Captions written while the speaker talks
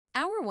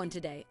Our One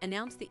today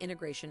announced the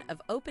integration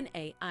of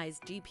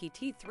OpenAI's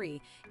GPT-3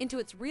 into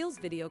its Reels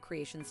video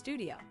creation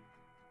studio.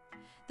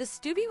 The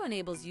studio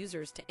enables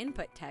users to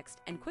input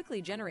text and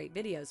quickly generate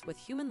videos with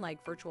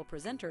human-like virtual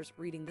presenters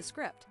reading the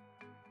script.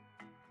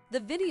 The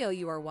video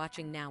you are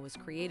watching now was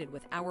created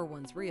with Our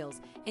One's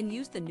Reels and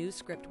used the new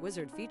Script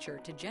Wizard feature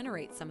to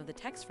generate some of the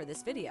text for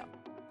this video.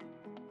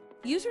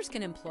 Users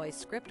can employ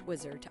Script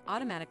Wizard to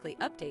automatically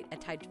update a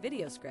typed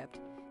video script,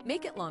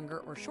 make it longer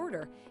or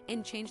shorter,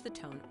 and change the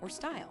tone or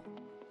style.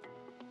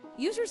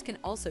 Users can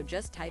also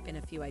just type in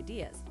a few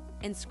ideas,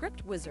 and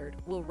Script Wizard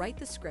will write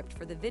the script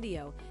for the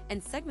video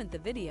and segment the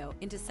video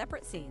into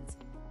separate scenes.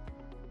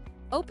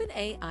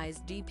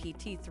 OpenAI's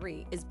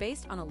GPT-3 is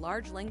based on a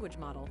large language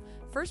model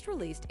first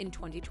released in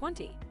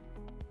 2020.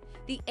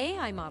 The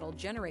AI model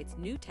generates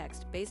new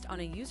text based on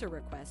a user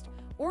request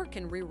or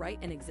can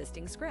rewrite an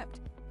existing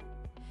script.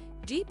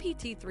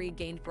 GPT-3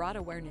 gained broad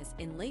awareness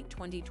in late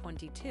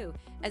 2022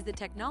 as the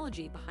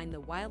technology behind the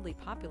wildly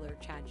popular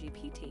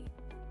ChatGPT.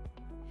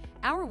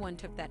 Our One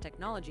took that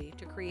technology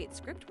to create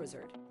Script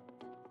Wizard.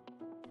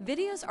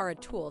 Videos are a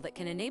tool that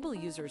can enable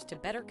users to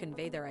better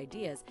convey their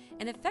ideas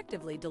and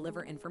effectively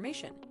deliver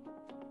information.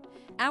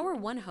 Our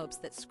One hopes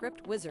that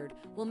Script Wizard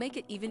will make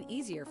it even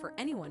easier for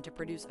anyone to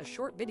produce a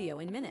short video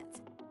in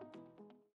minutes.